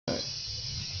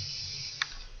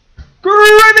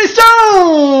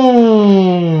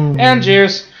Stone! And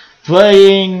cheers.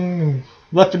 Playing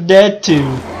Left 4 Dead 2.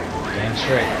 Damn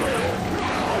straight.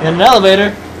 In an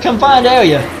elevator, confined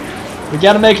area. We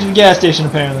gotta make it to the gas station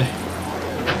apparently.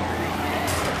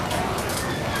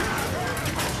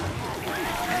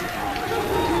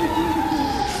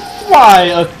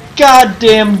 Why a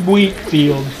goddamn wheat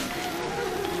field?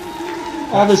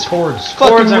 All this cords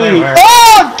fucking weed. everywhere.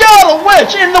 Oh god, a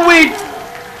witch in the weed!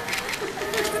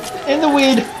 In the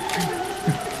weed.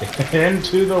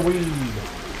 Into the weed.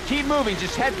 Keep moving,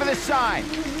 just head for the sign.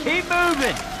 Keep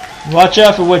moving. Watch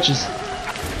out for witches.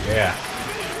 Yeah.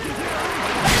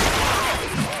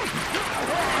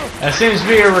 That seems to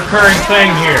be a recurring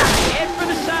thing here. Head for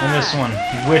the sign. In this one,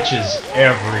 witches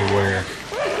everywhere.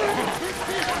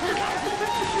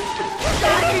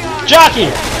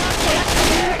 Jockey!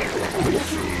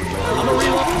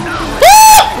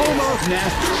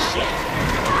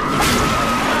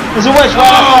 There's a witch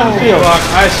right outside the field. Fuck,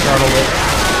 I startled it.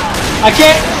 I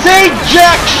can't see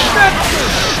jack shit!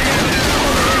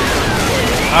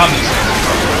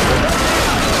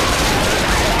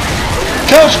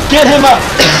 Coach, get him up!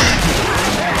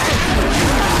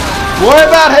 Worry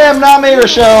about him, not me,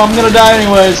 Rochelle. I'm gonna die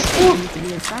anyways.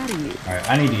 Alright,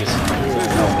 I need to get some help.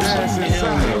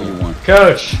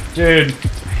 Coach, dude,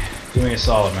 do me a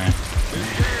solid, man.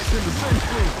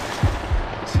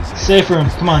 Safe room,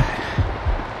 come on.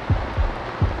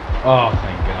 Oh,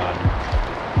 thank God.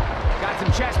 Got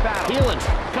some chest battle. Healing.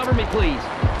 Cover me, please.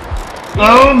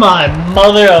 Oh my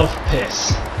mother of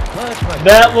piss.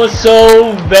 That was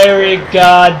so very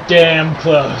goddamn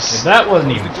close. That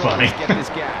wasn't even funny. Get this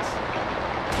gas.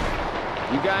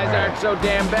 You guys aren't so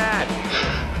damn bad.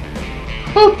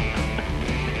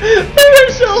 There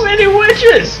are so many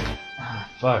witches!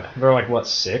 Fuck, there are like, what,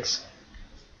 6?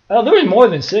 Oh, there was more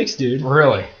than 6, dude.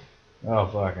 Really? Oh,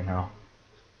 fucking hell.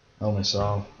 I only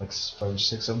saw like 5 or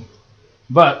 6 of them.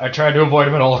 But I tried to avoid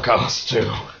them at all costs,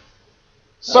 too.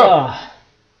 So,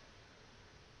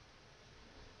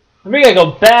 we gotta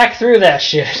go back through that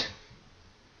shit.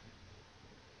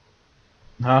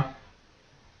 huh?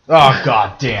 Oh,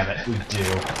 god damn it. We do.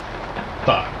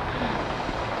 Fuck.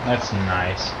 That's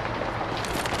nice.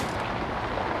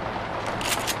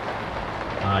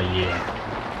 Ah, yeah.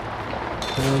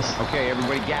 Okay,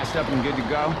 everybody gassed up and good to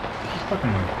go?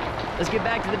 Fucking. Let's get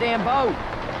back to the damn boat.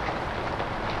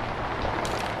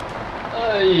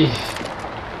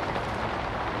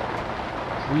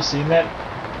 Have you seen that?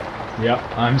 Yep,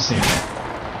 I'm seeing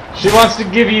it. She wants to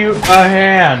give you a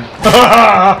hand.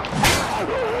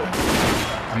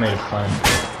 I made it fun.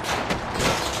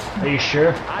 Are you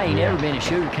sure? I ain't never been in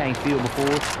sugarcane field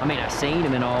before. I mean, I've seen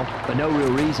them and all, but no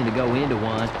real reason to go into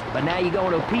one. But now you go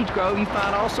into a peach grove, you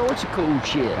find all sorts of cool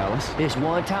shit. Fellas, This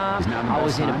one time, I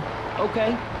was in a...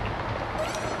 Okay.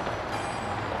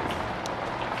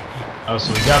 Oh,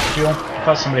 so we got fuel? I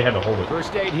thought somebody had to hold it.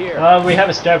 first aid here. We have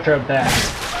a stab trap back.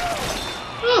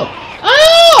 Oh!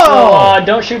 So,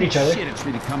 don't shoot each other. Shit, it's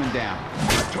really coming down.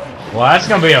 Well, that's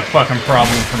gonna be a fucking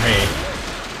problem for me.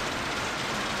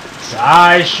 So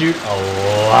I shoot a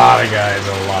lot of guys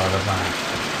a lot of the time.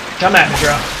 Come at me,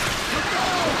 bro.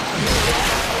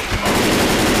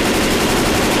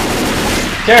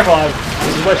 Careful,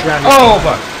 there's a witch around you. Oh,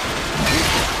 fuck!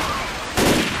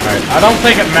 Alright, I don't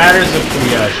think it matters if we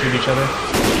shoot each other.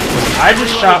 I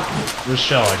just shot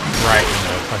Rochelle like right in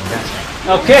the fucking gas tank.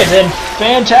 Okay, then,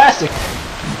 fantastic.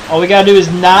 All we gotta do is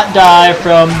not die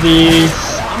from these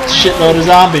shitload of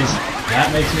zombies. That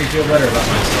makes me feel better about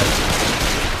myself.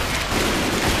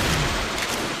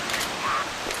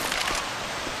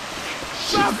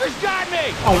 Suckers got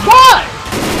me! Oh, what?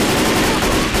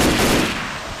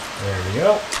 There we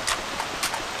go.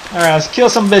 Alright, let's kill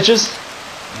some bitches.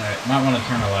 Alright, might want to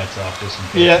turn the lights off just in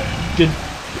case. Yeah, good.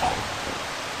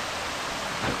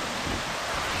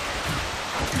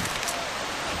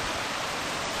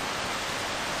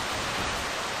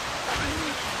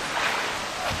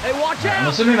 Hey, watch Alright, I'm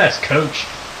out! assuming that's Coach.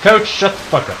 Coach, shut the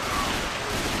fuck up.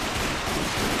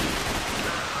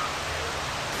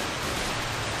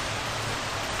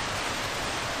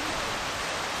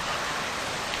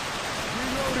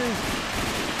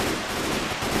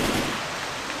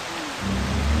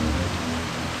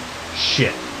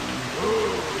 Shit.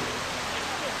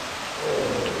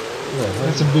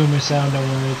 That's a boomer sound, don't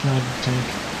worry, it's not a tank.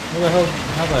 Where the hell?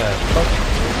 How the fuck?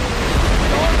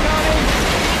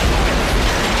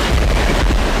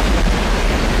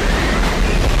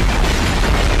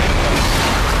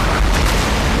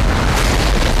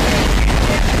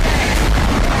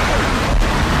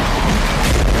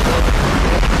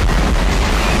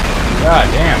 God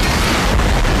damn.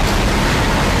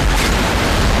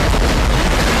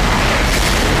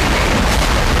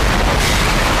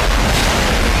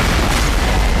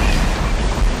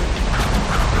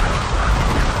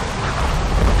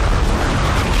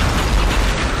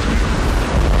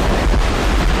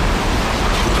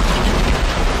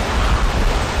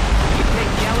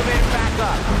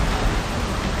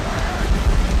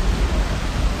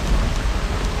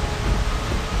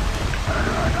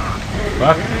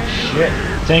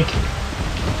 Tank.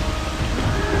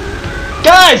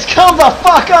 Guys, come the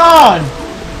fuck on!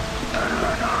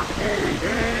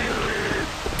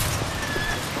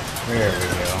 There we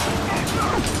go.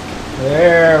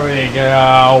 There we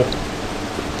go.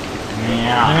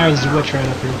 Yeah. There's a witch right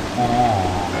up here.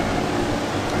 Aw.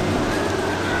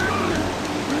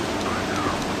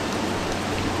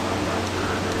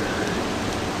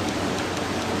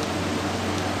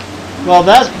 Well,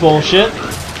 that's bullshit.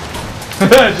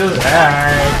 Just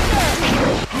hide.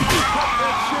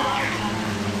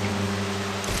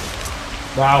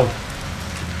 Wow.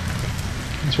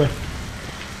 This way.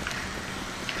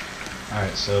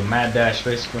 Alright, so mad dash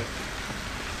basically.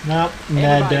 No,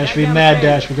 mad dash. We mad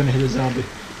dash. We're gonna hit a zombie.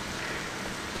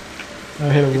 I'll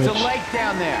hit a It's a witch. lake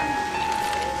down there.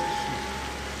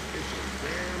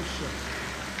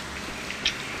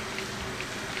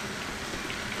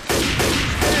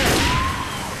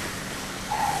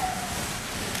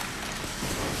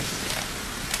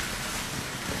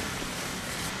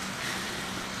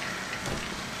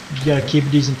 You gotta keep a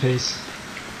decent pace.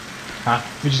 Huh?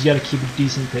 We just gotta keep a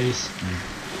decent pace.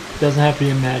 Doesn't have to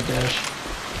be a mad dash.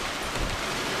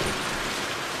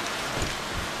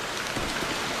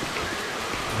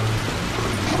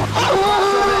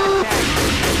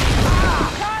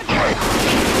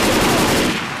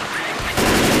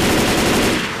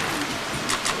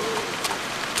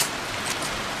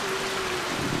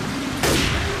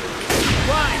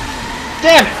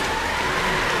 Damn it!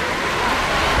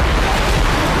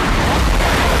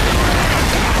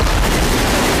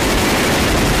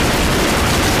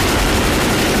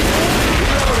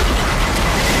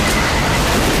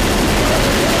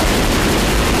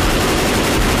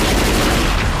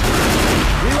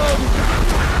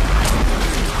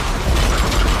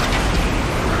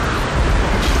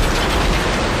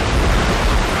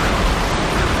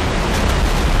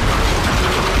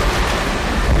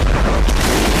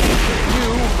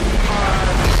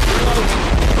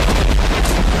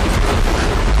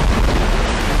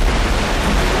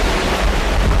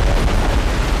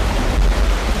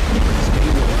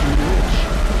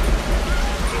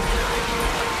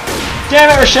 Damn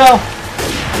it, Rochelle!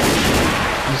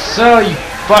 So, you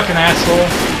fucking asshole.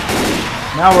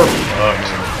 Now we're fucked.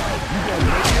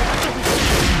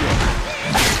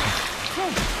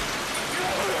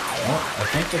 Well, I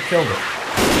think they killed it.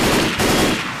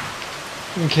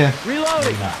 Okay.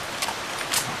 Reloading. No.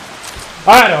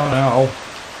 I don't know.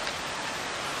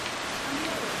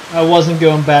 I wasn't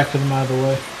going back for them either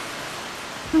way.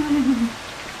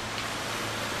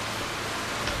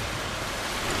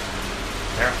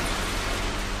 There.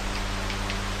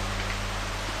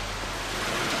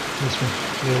 This one.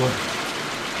 The other way.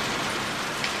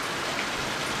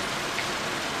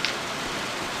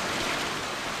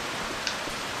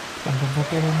 Bum, bum, bum,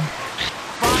 bum.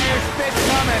 Fire spit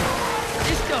coming.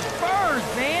 It's the birds,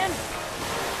 man.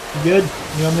 You good?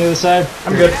 You on the other side?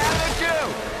 I'm good. How did you?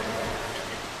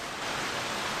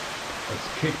 Let's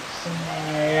kick some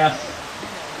ass.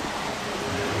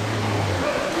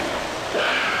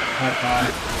 High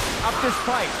five. Up this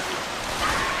pipe.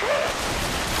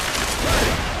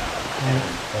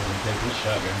 Doesn't take this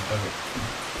shotgun, fuck it.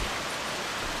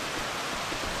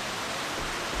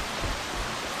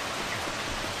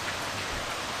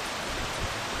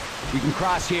 We can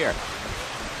cross here.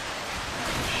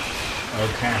 Oh,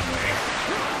 can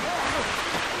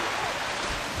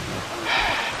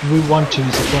we? We want to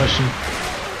is the question.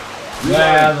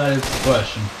 Yeah, that is the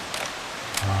question.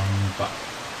 Fuck.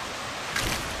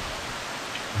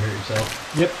 You hurt yourself?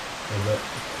 Yep. A little bit.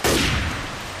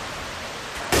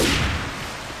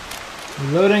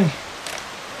 Reloading.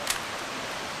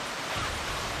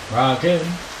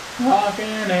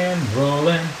 Rockin' and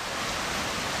rollin'.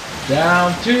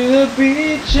 Down to the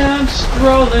beach I'm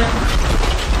strolling.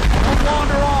 Don't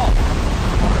wander off.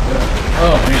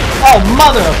 Oh man. Oh,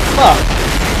 mother of fuck!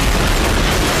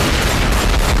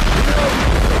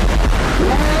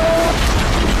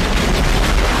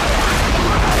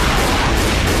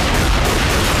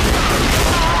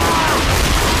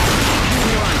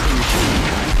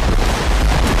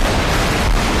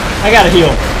 I gotta heal.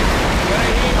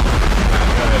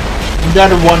 I'm down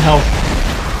to 1 health.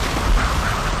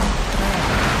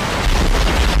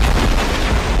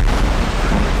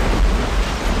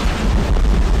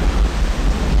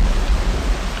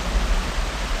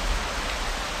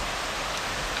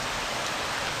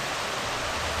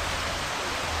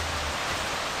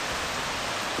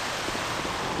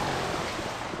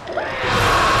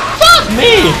 Fuck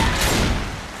me!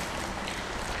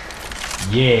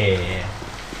 Yeah.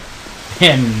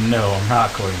 And no, I'm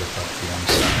not going to fuck you, I'm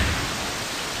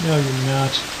No, you're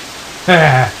not.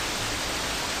 sorry.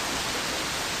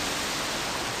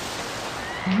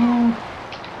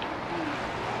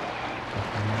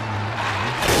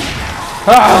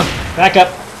 Ah! Back up.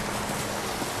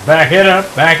 Back it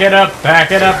up, back it up,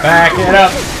 back it up, back it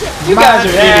up. You guys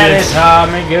are daddy idiots.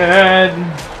 taught me good.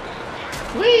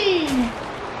 Whee!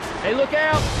 Hey, look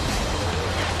out!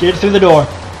 Get through the door.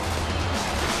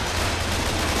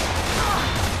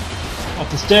 Up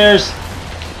the stairs.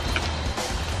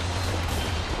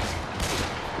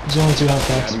 There's only 2 health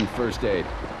packs. Grabbing first aid.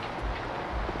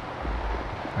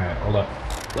 Alright, hold up.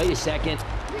 Wait a second.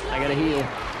 I gotta heal.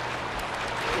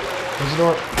 Close the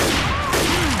door.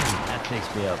 That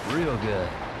takes me up real good.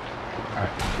 Alright.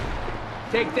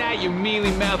 Take that, you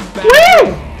mealy-mouthed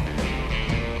bastard!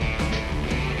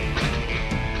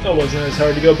 That wasn't as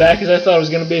hard to go back as I thought it was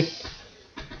gonna be.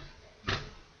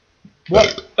 What?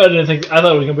 I thought it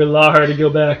was gonna be a lot harder to go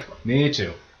back. Me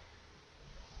too.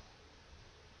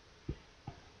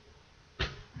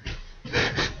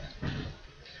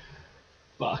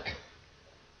 Fuck.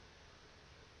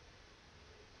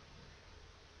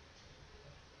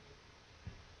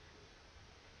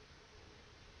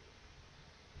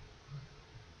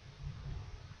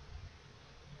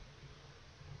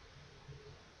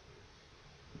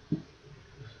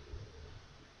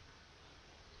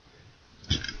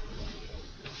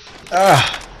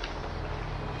 Ah.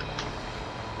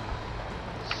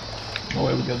 Oh,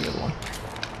 wait, we got the other one.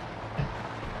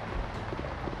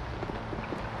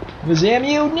 With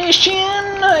ammunition!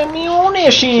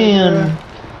 Ammunition!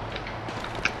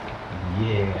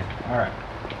 Yeah. Alright.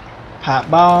 Pipe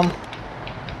bomb.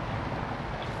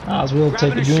 Might as well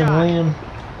take Grabbing a a shot. adrenaline.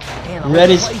 Man, the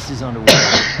Ready? whole place is underwater.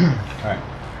 Alright.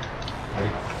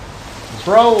 Ready? Let's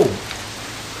roll!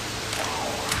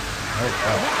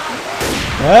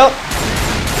 Well,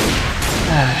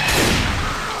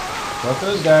 Fuck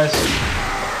those guys.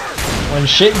 when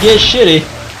shit gets shitty,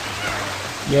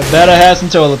 you better have some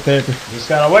toilet paper. Just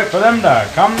gotta wait for them to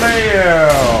come to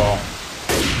you.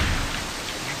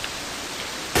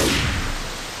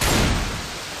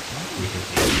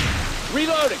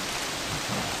 Reloading!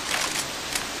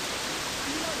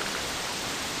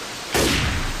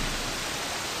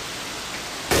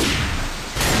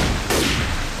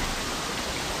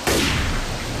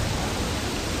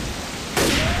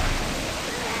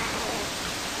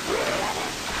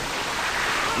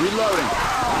 Reloading!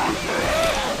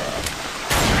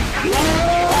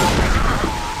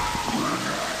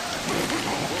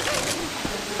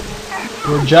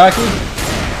 Good jockey.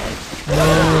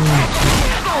 Reloading!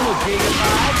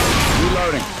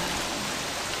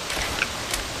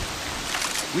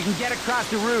 We can get across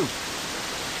the roof.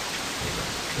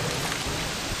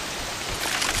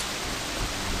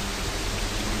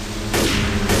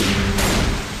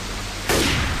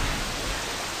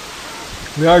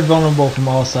 We are vulnerable from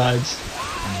all sides.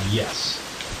 Yes.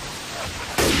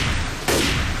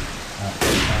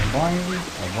 Avoid,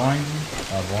 avoid,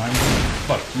 avoid.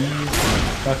 Fuck you.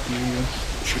 Fuck you.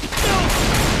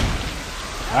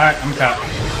 Alright, I'm caught.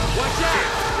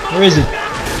 Where is it?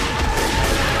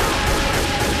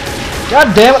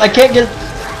 God damn it, I can't get...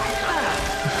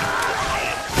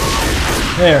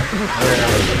 There.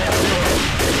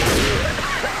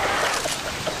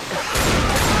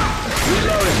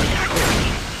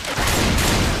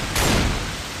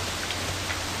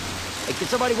 Hey, can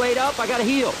somebody wait up? I gotta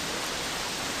heal.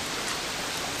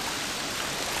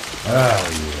 Oh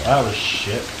yeah, that was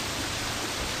shit.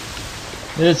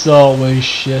 It's always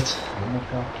shit.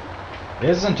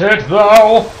 Isn't it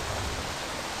though?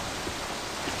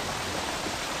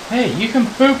 Hey, you can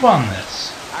poop on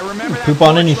this. I remember that Poop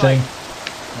on porch anything. light.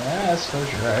 Yeah, I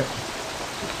suppose you're right.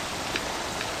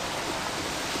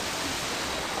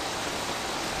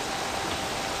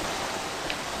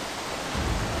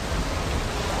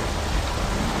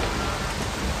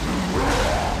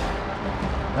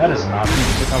 That is not the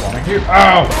music I want to hear.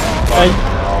 Ow!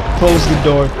 I closed the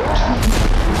door.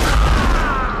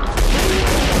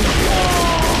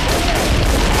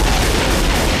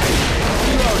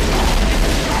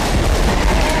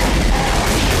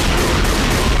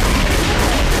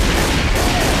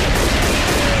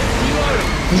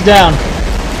 He's down.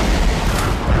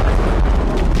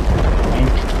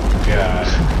 Thank God.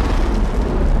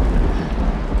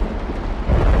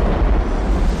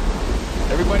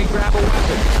 Everybody grab a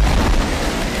weapon.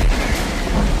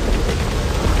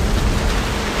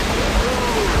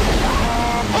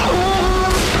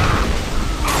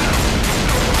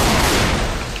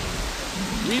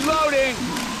 Reloading!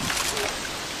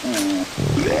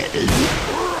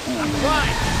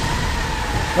 Fine.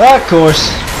 Of course.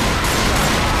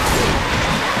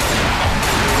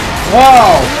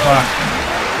 Whoa! Fuck.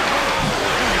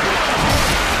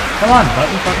 Come on,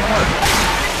 button fucking work.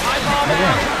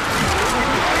 Again.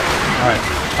 Alright,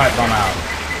 pipe bomb out.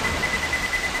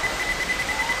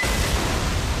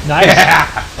 Nice. Yeah!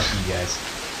 Fuck you guys.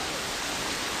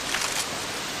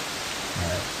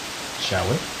 Alright. Shall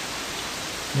we?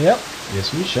 Yep.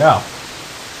 Yes, we shall.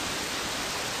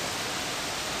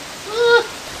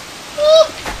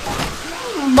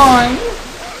 Boing.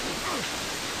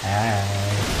 Hi.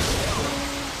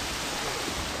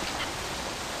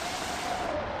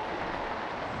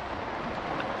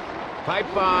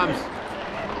 Pipe bombs.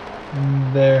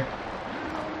 There.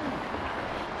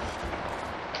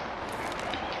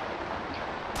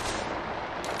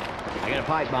 I got a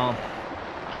pipe bomb.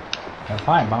 A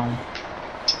pipe bomb.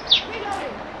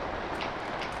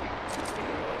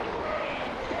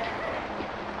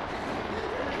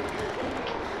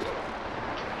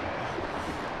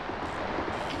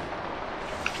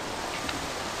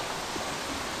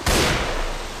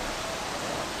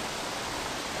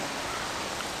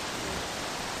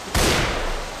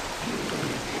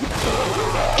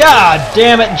 God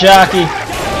damn it, jockey.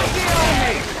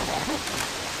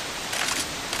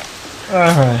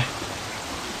 Alright.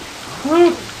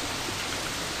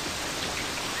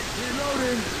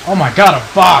 Oh my god,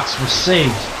 a box was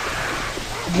saved.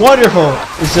 Wonderful.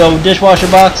 Is the dishwasher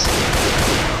box?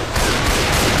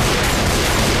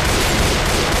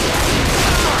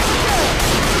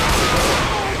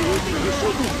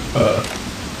 Oh.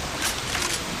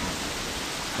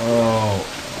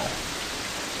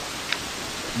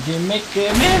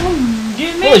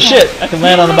 Holy shit, I can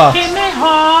land on the box.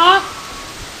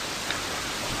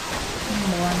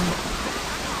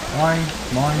 Boing,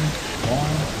 boing,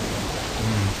 boing.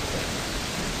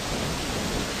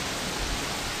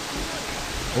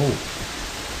 Oh.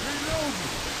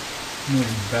 No,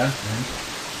 bathroom.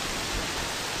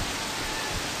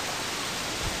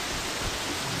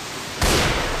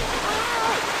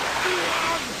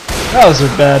 That was a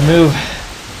bad move.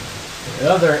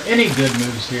 Are there any good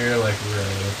moves here? Like,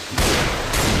 really?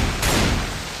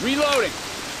 Reloading.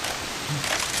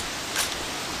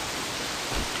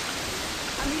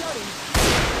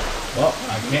 Well,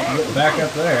 I can't get back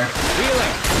up there.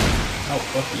 Healing. Oh,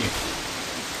 fuck you.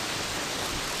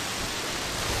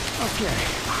 Okay.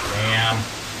 Damn.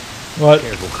 What?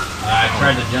 I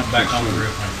tried to jump back on the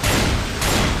roof.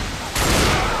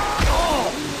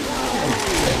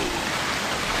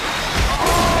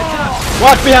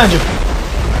 Watch behind you.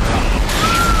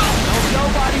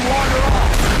 Nobody wander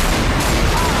off.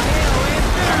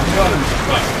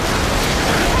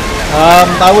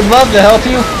 I would love to help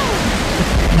you,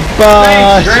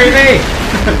 but Gravy!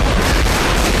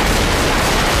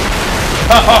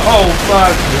 Oh,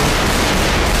 fuck.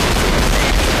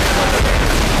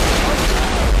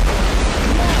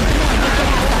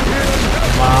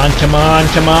 come on,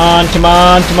 come on, come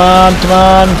on, come on, come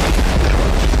on.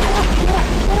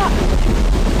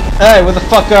 Hey, where the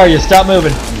fuck are you? Stop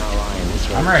moving.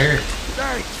 I'm right here.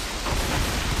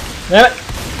 Damn it.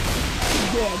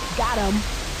 Got him.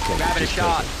 Grabbing a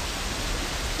shot.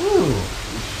 Ooh.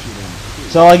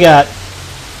 That's all I got.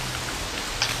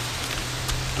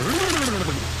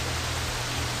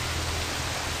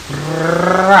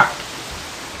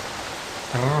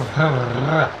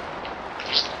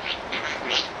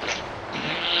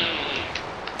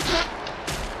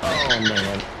 Oh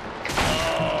man.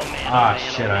 Ah,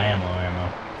 shit, I am low ammo.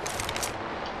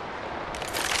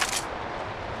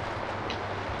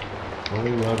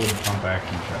 Fully loaded pump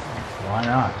action shotgun. Why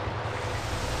not?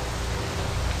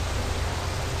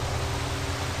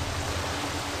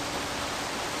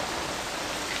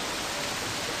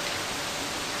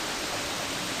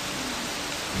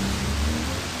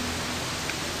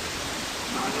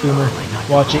 Boomer,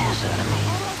 watch it.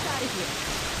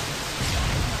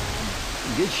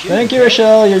 Good shit. Thank you,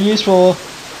 Rochelle. You're useful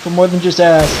for more than just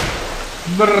ass.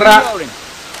 Reloading.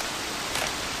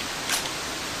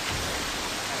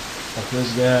 Fuck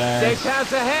those guys. Safe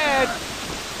house ahead.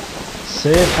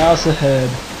 Safe house ahead.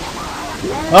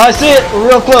 Oh, I see it. We're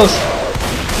real close.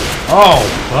 Oh,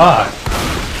 fuck.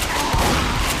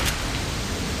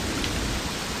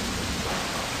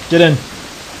 Get in.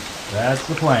 That's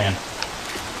the plan.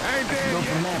 Go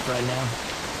for a nap right now.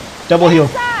 Double heal.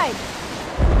 Side.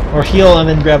 Or heal and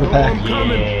then grab a pack.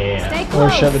 Yeah. Stay Or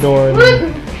close. shut the door and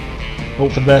then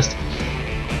hope for the best.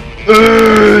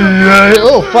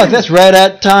 Oh fuck, that's right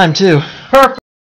at time too. Perfect.